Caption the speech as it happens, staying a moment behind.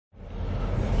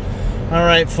All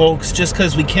right, folks, just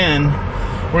because we can,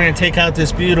 we're going to take out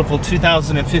this beautiful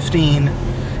 2015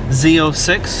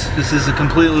 Z06. This is a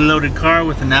completely loaded car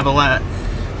with a Napa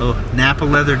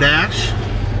leather dash,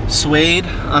 suede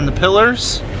on the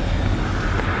pillars.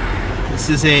 This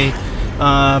is a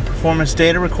performance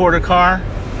data recorder car,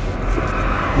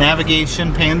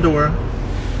 navigation, Pandora,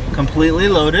 completely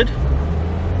loaded.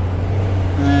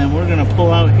 And we're going to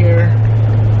pull out here.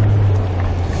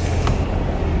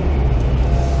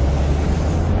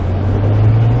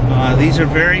 These are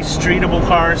very streetable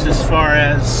cars as far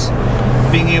as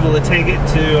being able to take it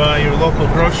to your local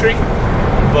grocery,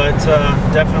 but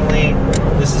definitely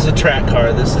this is a track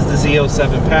car. This is the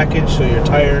Z07 package, so your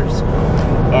tires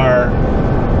are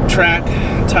track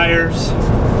tires,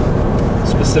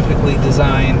 specifically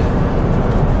designed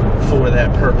for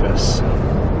that purpose.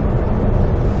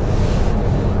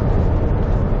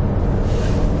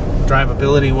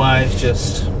 Drivability wise,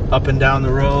 just up and down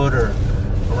the road or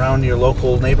around your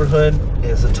local neighborhood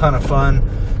is a ton of fun.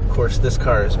 Of course, this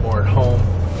car is more at home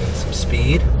and some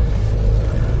speed.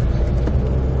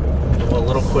 Go a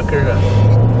little quicker to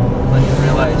let you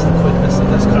realize the quickness of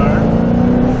this car.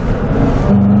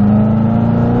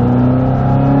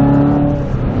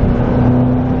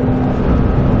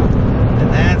 And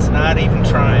that's not even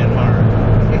trying hard.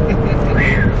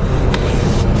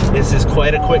 This is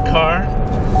quite a quick car,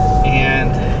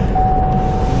 and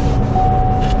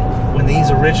when these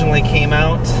originally came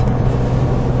out,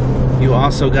 you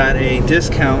also got a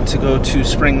discount to go to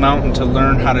Spring Mountain to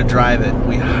learn how to drive it.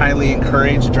 We highly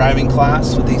encourage driving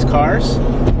class with these cars,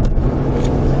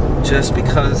 just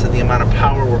because of the amount of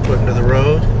power we're putting to the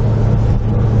road,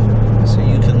 so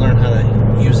you can learn how to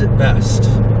use it best.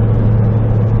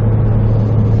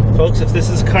 Folks, if this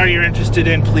is a car you're interested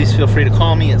in, please feel free to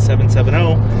call me at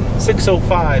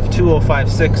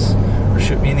 770-605-2056 or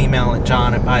shoot me an email at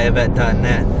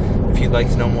john@buyavette.net if you'd like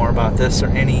to know more about this or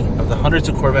any of the hundreds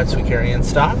of Corvettes we carry in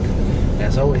stock.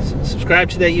 As always, subscribe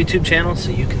to that YouTube channel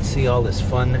so you can see all this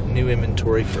fun new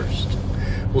inventory first.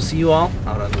 We'll see you all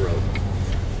out on the road.